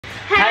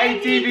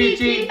Hey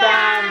DVG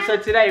fam! So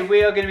today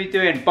we are going to be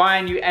doing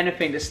Buying You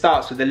Anything that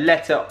starts with the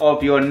letter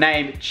of your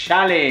name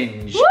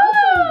challenge. Woo!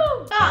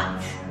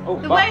 But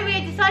the way we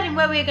are deciding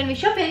where we are going to be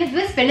shopping is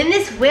we're spinning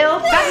this wheel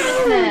of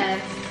fabulousness.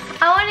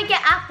 I want to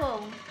get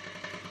apple.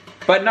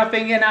 But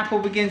nothing in apple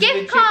begins with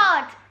gift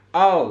card.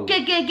 Oh.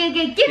 Gift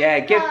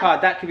Gift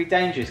card. That could be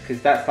dangerous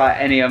because that's like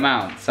any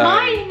amount. So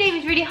my name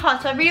is really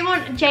hard, so I really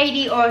want a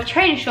JD or a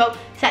trainer shop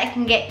so I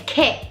can get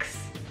kicks.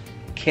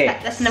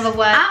 Kicks. That's another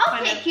word.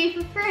 I'll kick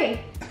you for free.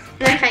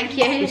 No, thank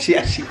you. She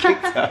actually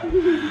kicked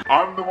her.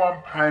 I'm the one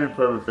paying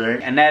for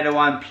everything. And they're the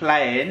one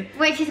playing.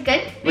 Which is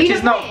good. Which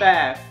is not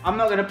fair. I'm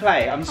not going to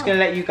play. I'm just going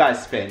to let you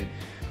guys spin.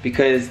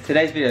 Because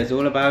today's video is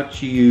all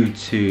about you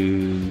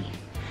two.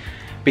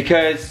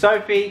 Because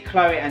Sophie,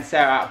 Chloe and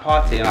Sarah are at a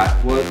party.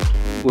 Like,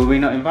 were we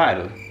not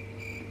invited?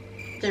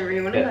 Don't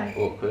really want to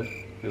go. Awkward.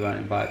 We weren't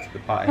invited to the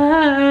party.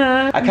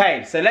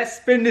 Okay, so let's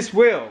spin this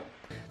wheel.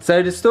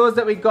 So the stores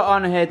that we got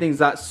on here, things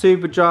like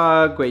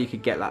Superdrug, where you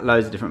could get like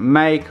loads of different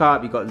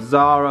makeup. You got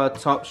Zara,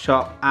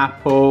 Topshop,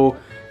 Apple,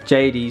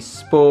 JD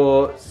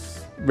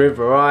Sports,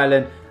 River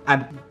Island.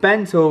 And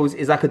Bentall's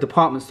is like a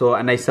department store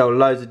and they sell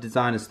loads of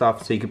designer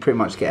stuff, so you can pretty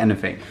much get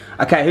anything.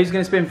 Okay, who's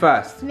gonna spin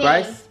first? Me.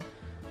 Grace?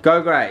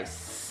 Go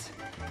Grace.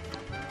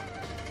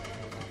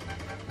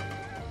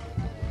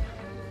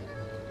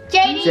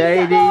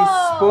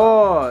 JD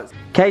Sports.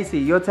 Casey,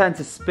 your turn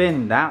to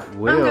spin that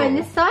wheel. I'm going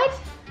this side.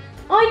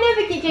 I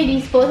never get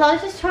JD Sports. I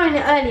was just trying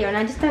it earlier and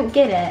I just don't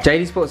get it.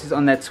 JD Sports is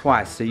on there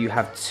twice, so you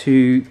have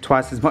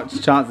twice as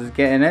much chance of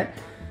getting it.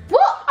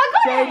 What? I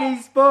got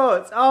JD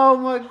Sports. Oh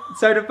my.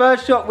 So the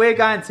first shop we're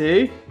going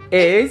to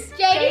is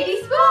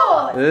JD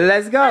Sports.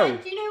 Let's go.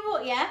 And do you know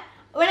what, yeah?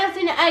 When I was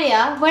doing it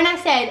earlier, when I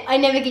said I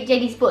never get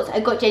JD Sports, I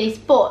got JD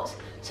Sports.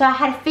 So I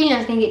had a feeling I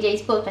was going to get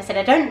JD Sports, but I said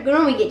I don't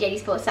normally get JD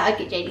Sports, so I'd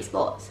get JD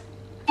Sports.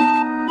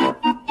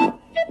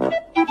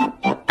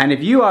 And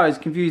if you are as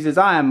confused as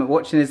I am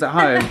watching this at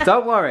home,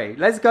 don't worry.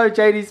 Let's go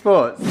JD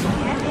Sports.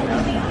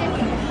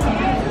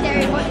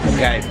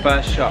 Okay,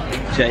 first shop,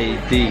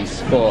 JD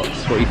Sports.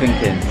 What are you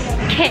thinking?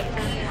 Kicks.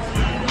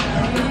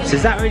 So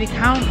does that really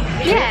count?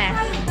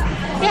 Yeah.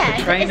 Yeah,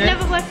 it's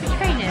another word for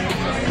trainers.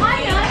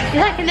 It's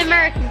like an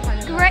American one.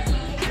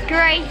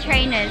 Grey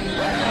trainers.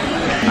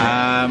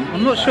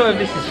 I'm not sure if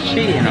this is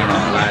cheating or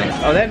not.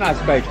 Like, oh, they're nice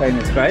grey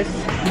trainers, Grace.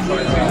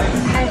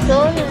 I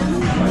saw them.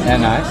 They're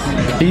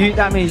nice.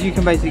 That means you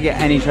can basically get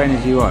any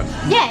trainers you want.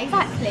 Yeah,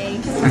 exactly.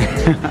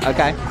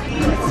 Okay.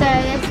 So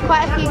there's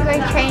quite a few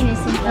great trainers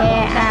in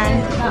here,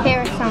 and here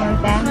are some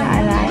of them that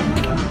I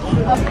like.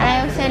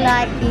 I also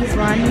like these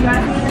ones.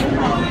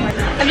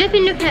 I've just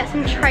been looking at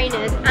some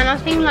trainers, and I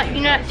was thinking like,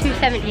 you know, like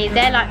 270,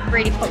 they're like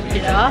really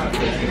popular.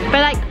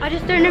 But like, I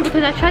just don't know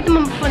because I tried them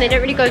on before and they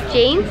don't really go with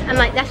jeans, and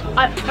like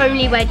I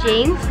only wear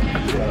jeans.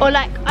 Or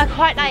like, I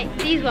quite like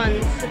these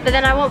ones, but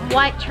then I want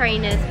white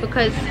trainers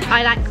because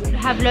I like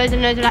have loads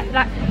and loads of like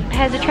black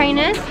pairs of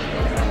trainers.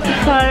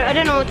 So I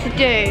don't know what to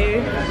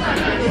do.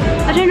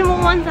 I don't know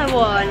what ones I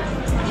want.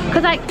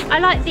 Because like, I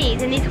like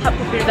these and these are quite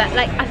popular, but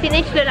like, I think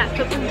they should look like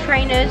football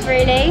trainers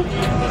really.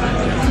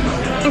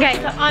 Okay,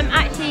 so I'm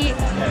actually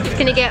just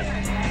gonna get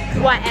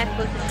white Air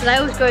Forces because I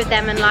always go with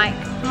them and like,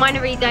 mine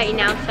are really dirty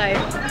now, so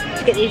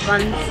let's get these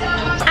ones.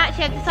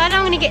 Actually, I've decided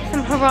I'm gonna get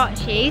some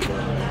Huaraches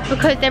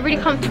because they're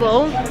really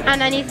comfortable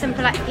and I need some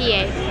for like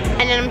PE.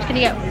 And then I'm just gonna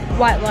get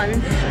white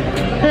ones.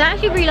 Because I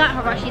actually really like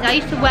Huaraches. I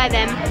used to wear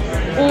them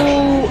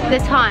all the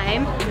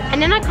time.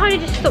 And then I kind of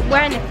just stopped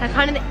wearing them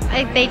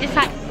because they just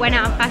like went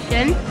out of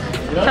fashion.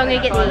 So I'm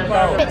gonna get these.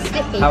 A bit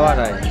slippy. How are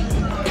they?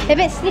 They're a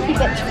bit slippy,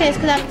 but it's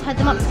because I haven't tied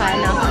them up tight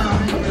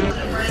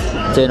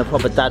enough. Doing a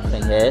proper dad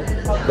thing here.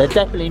 They're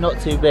definitely not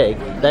too big.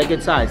 They're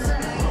good size.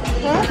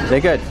 Huh? They're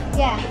good.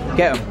 Yeah.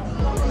 Get them.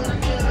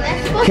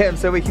 Get them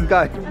so we can go.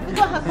 I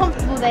forgot how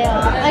comfortable they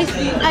are.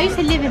 I used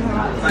to live in them.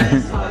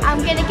 I'm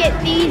gonna get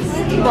these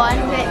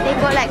ones, but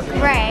they've got like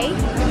grey.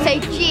 So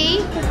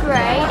G for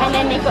grey, and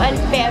then they've got a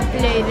bit of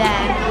blue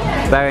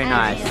there. Very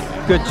nice.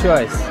 Good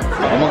choice.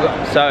 Oh my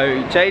god.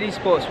 So JD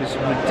Sports was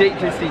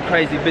ridiculously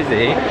crazy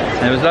busy and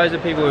there was loads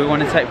of people who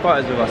wanted to take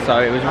photos with us, so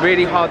it was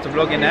really hard to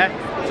vlog in there.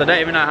 So I don't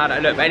even know how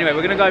that looked. But anyway,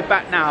 we're gonna go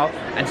back now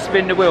and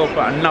spin the wheel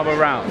for another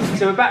round.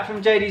 So we're back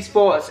from JD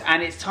Sports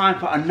and it's time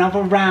for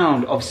another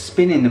round of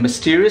spinning the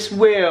mysterious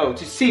wheel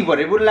to see what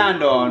it would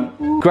land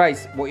on.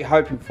 Grace, what are you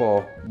hoping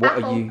for? What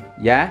Apple. are you,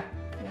 yeah?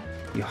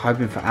 You're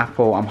hoping for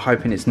Apple. I'm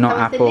hoping it's not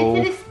Apple.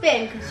 So this is a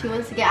spin because she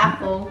wants to get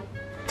Apple.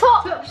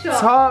 Topshop.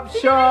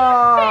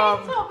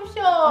 Topshop. Topshop.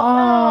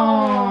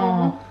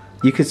 Oh.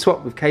 You could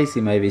swap with Casey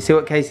maybe. See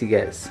what Casey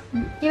gets.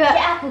 Yeah,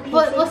 Apple.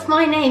 What's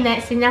my name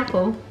next in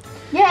Apple?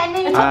 Yeah, and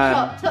then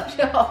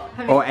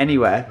Topshop. Or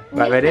anywhere.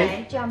 Right,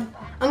 ready? Jumper.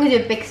 I'm gonna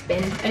do a big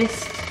spin.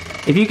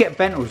 If you get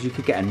Bentall's, you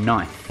could get a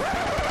knife.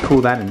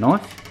 Call that a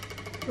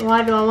knife?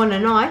 Why do I want a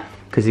knife?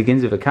 Because it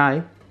begins with a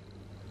K.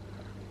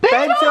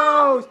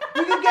 Bentall's!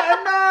 You can get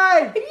a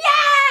knife!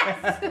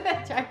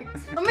 Yes!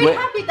 Jokes. I'm really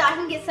happy that I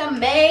can get some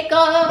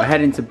makeup. We're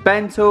heading to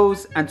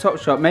Bentall's and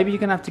Topshop. Maybe you're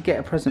going to have to get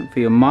a present for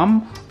your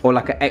mum or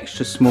like an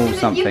extra small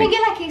something. You can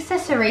get like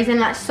accessories and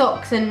like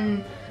socks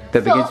and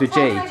that begins with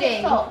G?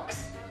 G. Socks.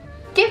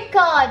 Gift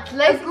cards,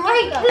 loads of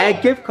great clips. A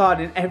gift card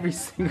in every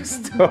single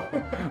store.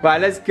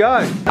 Right, let's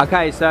go.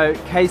 Okay, so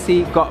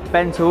Casey got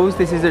Bentals.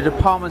 This is a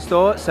department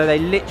store, so they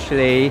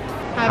literally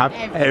have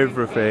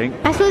everything.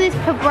 I saw this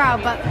per brow,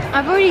 but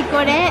I've already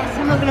got it,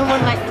 so I'm not gonna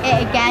want like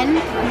it again.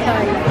 So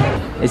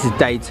this is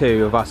day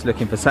 2 of us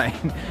looking for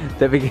something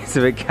that begins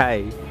with a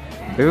K.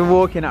 We've been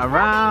walking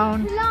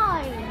around.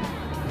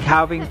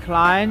 Calvin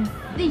Klein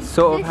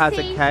sort of has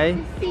a K.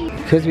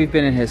 Because we've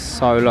been in here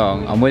so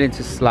long, I'm willing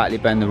to slightly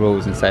bend the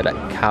rules and say that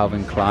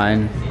Calvin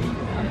Klein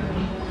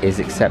is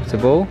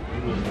acceptable.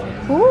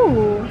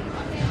 Ooh.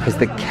 Because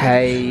the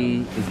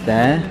K is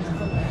there,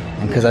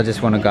 and because I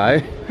just want to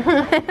go.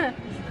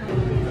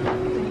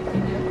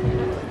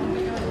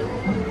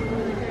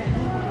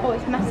 Oh,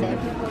 it's massive.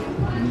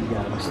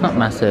 It's not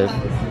massive.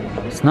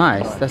 It's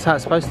nice. That's how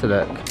it's supposed to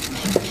look.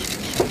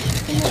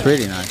 It's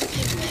really nice.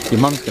 Your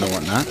mum's gonna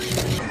want that.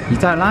 You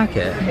don't like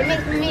it? It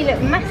makes me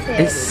look massive.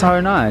 It's so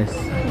nice.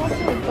 That's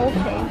so bulky.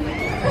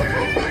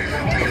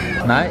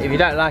 No, if you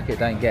don't like it,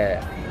 don't get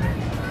it.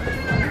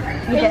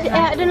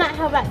 I don't like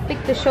how big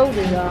the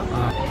shoulders are.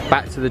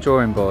 Back to the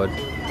drawing board.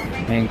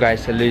 Me and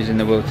Grace are losing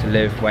the will to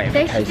live, waiting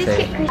for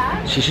Casey.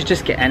 She should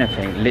just get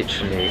anything,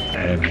 literally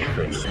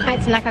anything.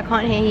 Acting like I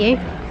can't hear you.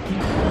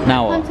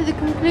 Now what? I've come to the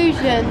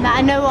conclusion that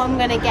I know what I'm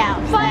gonna get out.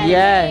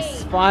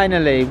 Yes,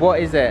 finally. What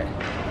is it?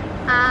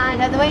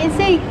 And have to wait and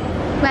see.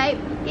 Wait,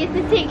 it's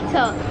the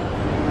TikTok.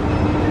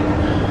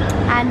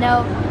 I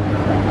know. I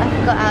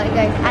forgot how it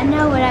goes. I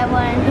know what I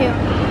want and who.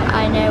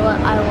 I know what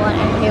I want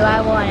and who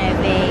I want to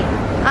be.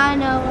 I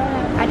know what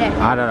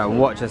I don't know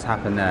what just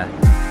happened there.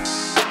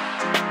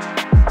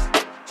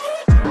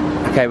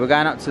 Okay, we're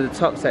going up to the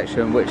top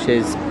section, which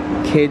is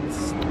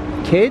kids.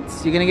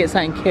 Kids? You're gonna get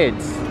something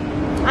kids?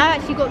 I've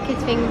actually got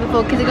kids things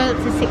before because it goes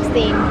up to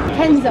 16.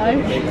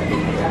 Kenzo.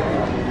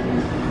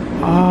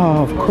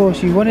 Oh, of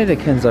course, you wanted a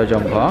Kenzo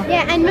jumper.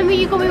 Yeah, and remember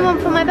you got me one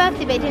for my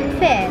birthday but it didn't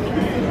fit?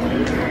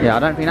 Yeah, I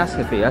don't think that's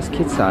gonna fit you, that's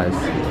kid size.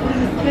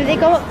 But they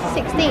go up to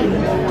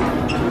 16.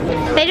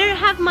 They don't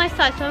have my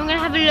size, so I'm gonna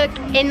have a look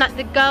in like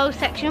the girls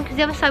section because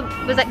the other side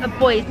was like a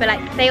boys, but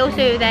like they're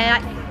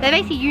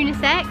basically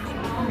unisex,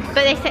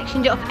 but they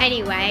sectioned it off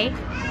anyway.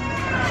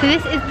 So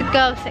this is the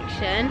girls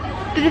section.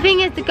 But the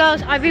thing is, the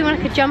girls, I really want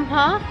like a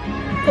jumper,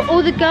 but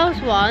all the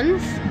girls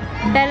ones,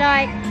 they're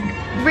like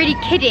really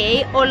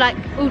kiddie or like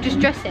all just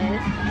dresses.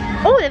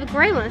 Oh, they have a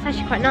grey one, it's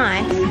actually quite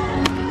nice.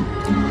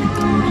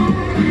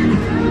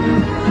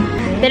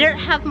 They don't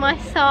have my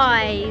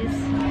size.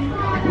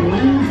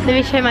 Let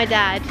me show my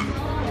dad.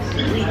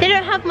 They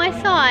don't have my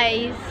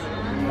size.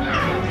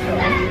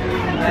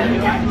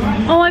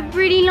 Oh, I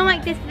really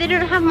like this, but they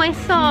don't have my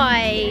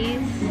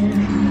size.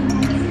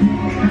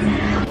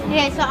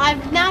 Okay, so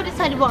I've now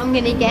decided what I'm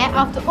gonna get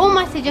after all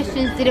my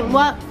suggestions didn't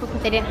work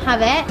because they didn't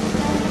have it.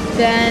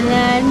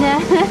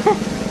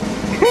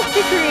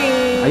 Krispy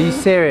Kreme. Are you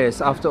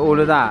serious? After all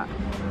of that,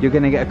 you're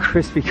gonna get a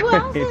Krispy Kreme? What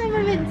else am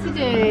I meant to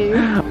do?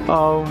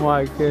 Oh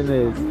my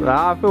goodness.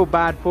 I feel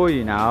bad for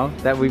you now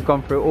that we've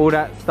gone through all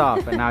that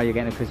stuff and now you're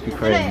getting a Krispy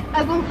Kreme.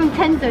 I've gone from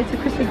Kenzo to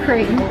Krispy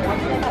Kreme.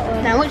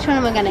 Now which one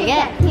am I gonna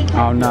get?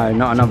 Oh no,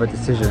 not another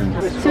decision.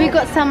 So we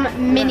got some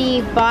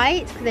mini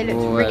bites because they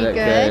looked really look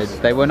good.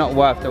 They were not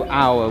worth the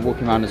hour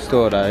walking around the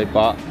store though,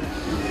 but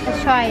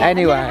let's try it.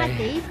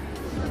 Anyway.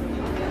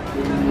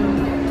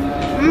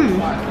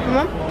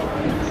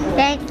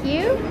 Thank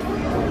you.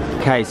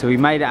 Okay, so we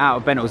made it out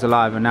of Bentals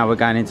alive and now we're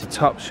going into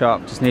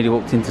Topshop. Just nearly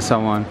walked into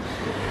someone.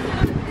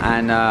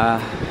 And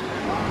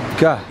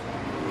go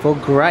for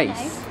Grace.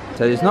 Okay.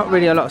 So there's not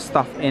really a lot of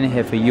stuff in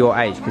here for your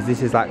age because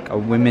this is like a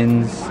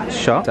women's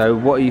shop. So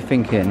what are you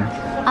thinking?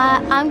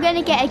 I'm going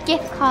to get a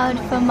gift card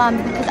for Mum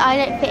because I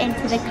don't fit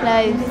into the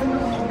clothes.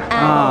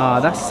 Ah,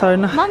 that's so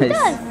nice. Mum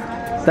does.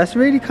 That's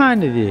really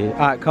kind of you.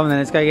 Alright, come on then,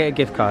 let's go get a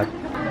gift card.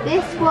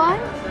 This one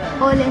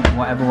or this?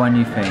 Whatever one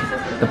you think.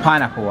 The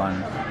pineapple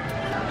one.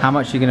 How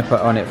much are you going to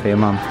put on it for your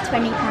mum?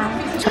 £20.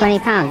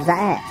 £20, is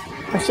that it?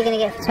 What's she going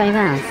to get for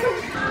 £20?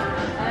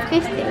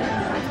 50.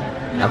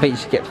 I think you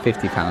should get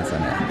 £50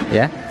 on it,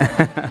 yeah?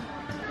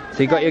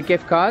 So you got your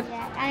gift card?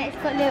 Yeah, and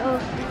it's got little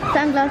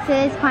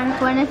sunglasses,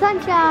 pineapple and a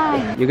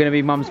sunshine. You're going to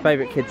be mum's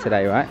favourite kid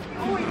today, right?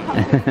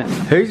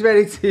 Who's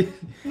ready to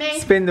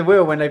spin the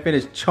wheel when they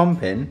finish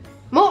chomping?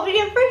 What, we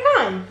get 3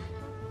 times?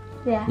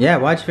 Yeah. Yeah,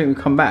 why do you think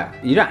we come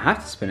back? You don't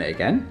have to spin it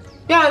again.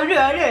 Yeah, I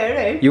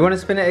do. You want to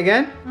spin it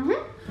again? Mm-hmm.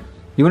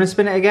 You want to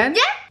spin it again?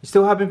 Yeah. You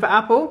still hoping for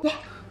apple? Yeah.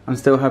 I'm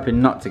still hoping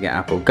not to get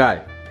apple.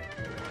 Go.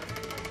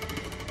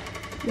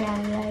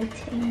 Yellow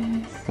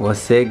tins.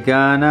 What's it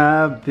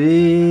gonna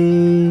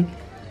be?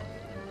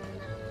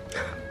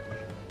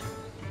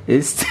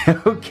 It's still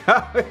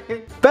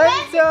going.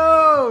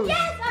 Bentals!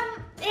 Yes,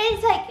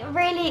 it's like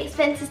really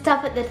expensive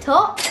stuff at the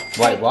top. Wait,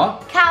 like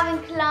what?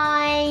 Calvin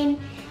Klein,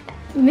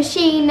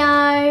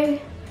 Moschino.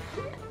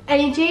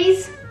 Any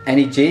G's?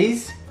 Any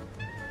G's?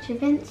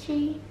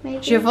 Givenchy,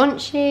 maybe?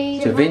 Givenchy,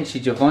 whatever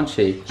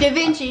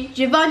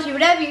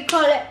you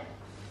call it.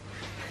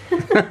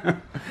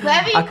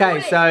 Whatever you call it,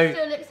 it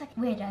still looks like a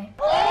weirdo.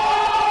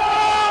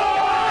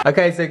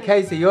 Okay, so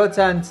Casey, your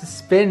turn to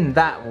spin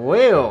that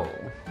wheel.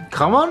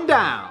 Come on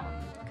down.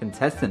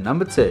 Contestant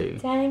number 2.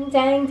 Dang,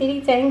 dang,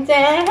 diddy, dang,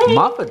 dang.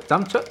 Martha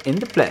dumped her in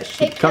the flesh.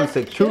 Here comes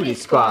the cutie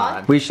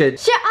squad. We should...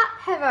 Shut up,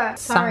 Heather.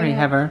 Sorry,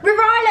 Heather.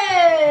 River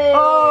Island.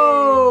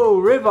 Oh,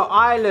 River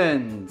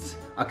Island.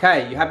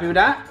 Okay, you happy with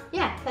that?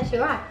 Yeah, that's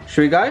alright.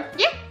 Should we go?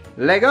 Yeah.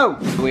 Let go.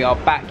 We are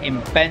back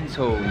in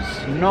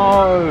Bentals.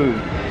 No.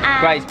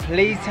 Grace,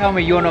 please tell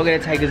me you're not going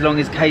to take as long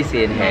as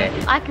Casey in here.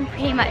 I can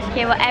pretty much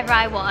get whatever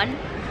I want.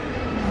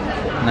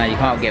 No, you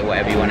can't get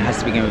whatever you want. It has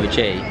to begin with a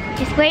G.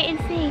 Just wait and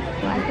see.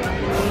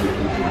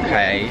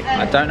 Okay,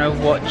 I don't know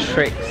what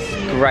tricks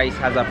Grace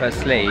has up her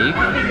sleeve,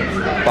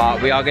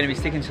 but we are going to be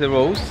sticking to the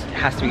rules. It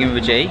has to begin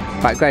with a G.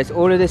 Right, Grace,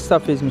 all of this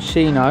stuff is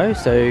machino,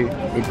 so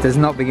it does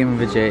not begin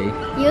with a G.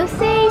 You'll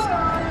see.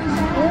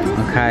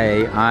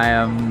 Okay, I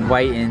am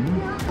waiting.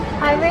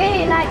 I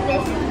really like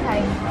this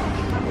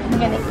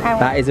coat.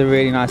 That is a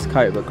really nice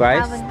coat, but Grace,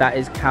 Calvin. that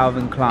is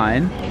Calvin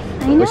Klein,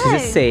 I know. which is a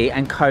C,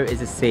 and coat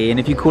is a C, and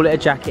if you call it a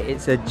jacket,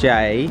 it's a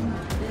J.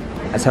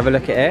 Let's have a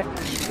look at it.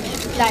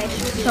 That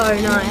is so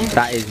nice.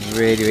 That is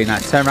really, really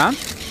nice. Turn around.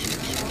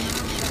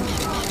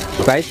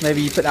 Grace,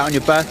 maybe you put that on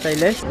your birthday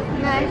list.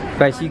 No.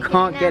 Grace, you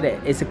can't get it.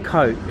 It's a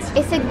coat.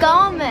 It's a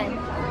garment.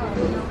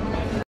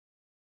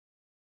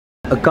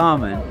 A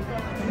garment.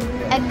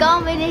 A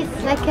garment is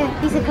like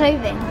a piece of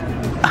clothing.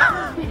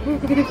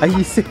 Are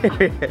you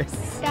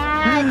serious?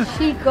 Dad,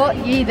 she got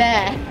you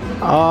there.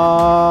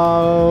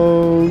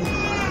 Oh.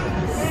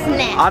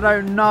 Snap. I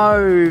don't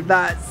know.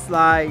 That's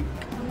like...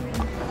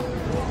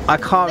 I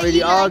can't But really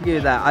you like argue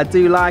it. that. I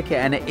do like it,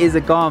 and it is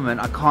a garment.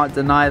 I can't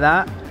deny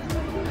that.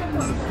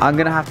 I'm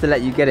gonna have to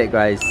let you get it,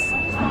 Grace.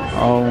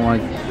 Oh my,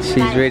 she's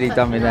That is really such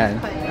done me a then.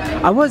 nice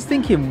coat. I was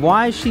thinking,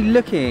 why is she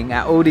looking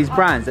at all these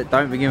brands that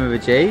don't begin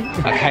with a G?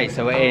 Okay,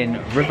 so we're in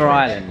River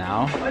Island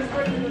now,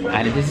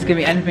 and if this is gonna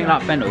be anything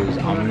like Bentals,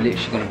 I'm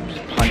literally gonna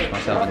just punch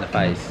myself in the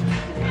face.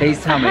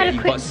 Please tell I me had a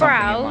you've quick got something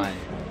in browse. mind.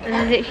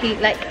 And literally,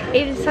 like,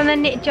 even some of the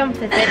knit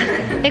jumpers,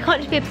 they can't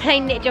just be a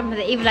plain knit jumper.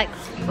 They're either like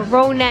a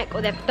roll neck, or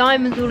they have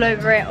diamonds all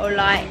over it, or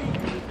like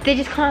they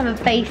just can't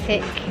have a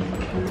basic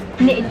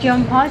knitted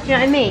jumper. Do you know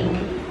what I mean?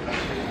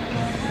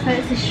 So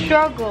it's a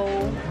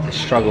struggle. The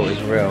struggle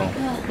is real.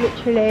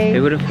 Literally.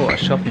 Who would have thought a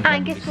shopping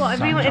And guess what?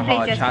 I really want to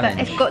play this, but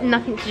it's got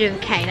nothing to do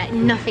with K. Like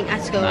nothing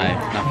at all. No,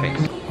 nothing.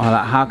 Oh,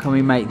 like, how can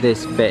we make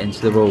this fit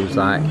into the rules?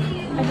 Like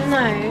I don't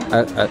know.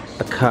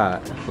 a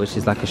skirt, which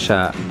is like a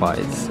shirt, but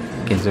it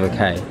begins with a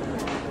K.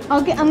 I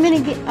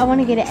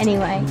want to get it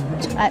anyway.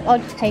 I'll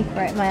just pay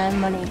for it, my own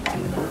money.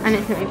 And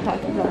it's not really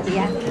part of it,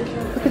 yeah.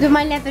 Because of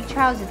my leather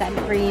trousers, that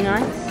look really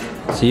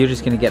nice. So you're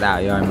just gonna get that out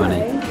of your own money?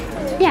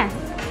 Yeah.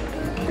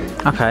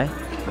 Okay.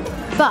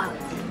 But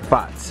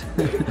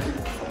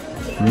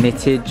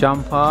knitted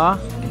jumper.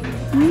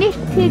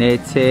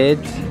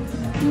 knitted.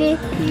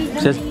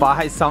 Just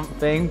buy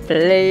something,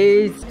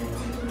 please.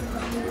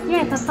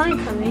 Yeah, if I find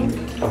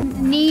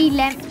something. Knee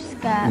length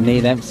skirt.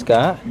 Knee length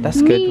skirt. That's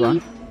a good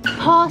one.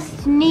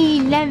 Past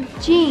knee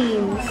length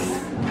jeans.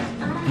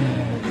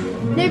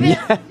 No, but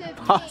Yeah,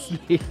 past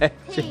knee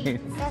length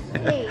jeans.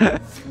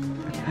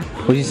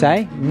 What did you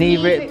say? Knee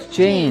ripped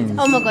jeans.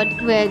 Oh my god,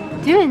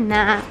 we're doing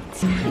that.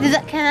 Does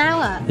that can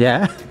work?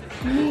 Yeah.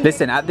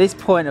 Listen, at this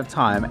point of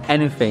time,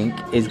 anything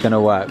is gonna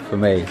work for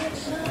me.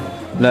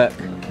 Look,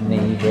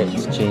 knee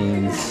ripped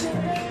jeans.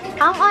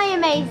 Aren't I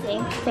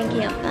amazing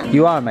thinking of that?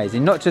 You are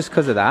amazing, not just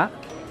because of that,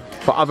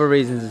 for other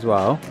reasons as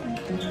well.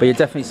 But you're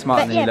definitely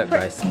smarter than you look,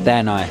 Grace.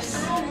 They're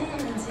nice.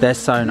 They're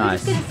so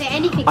nice. I was gonna say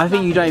anything. I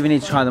think you don't even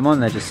need to try them on,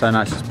 they're just so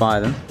nice, just buy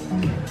them.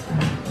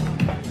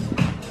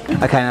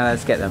 Okay, now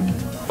let's get them.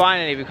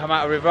 Finally, we come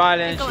out of River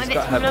Island, she's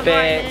got her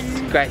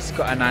bits, Grace's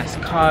got a nice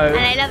coat. And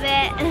I love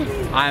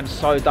it. I am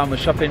so done with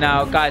shopping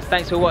now. Guys,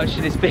 thanks for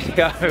watching this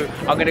video.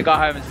 I'm gonna go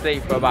home and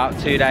sleep for about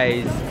 2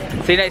 days.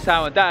 See you next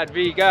time on Dad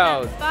V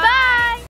Girls. Bye!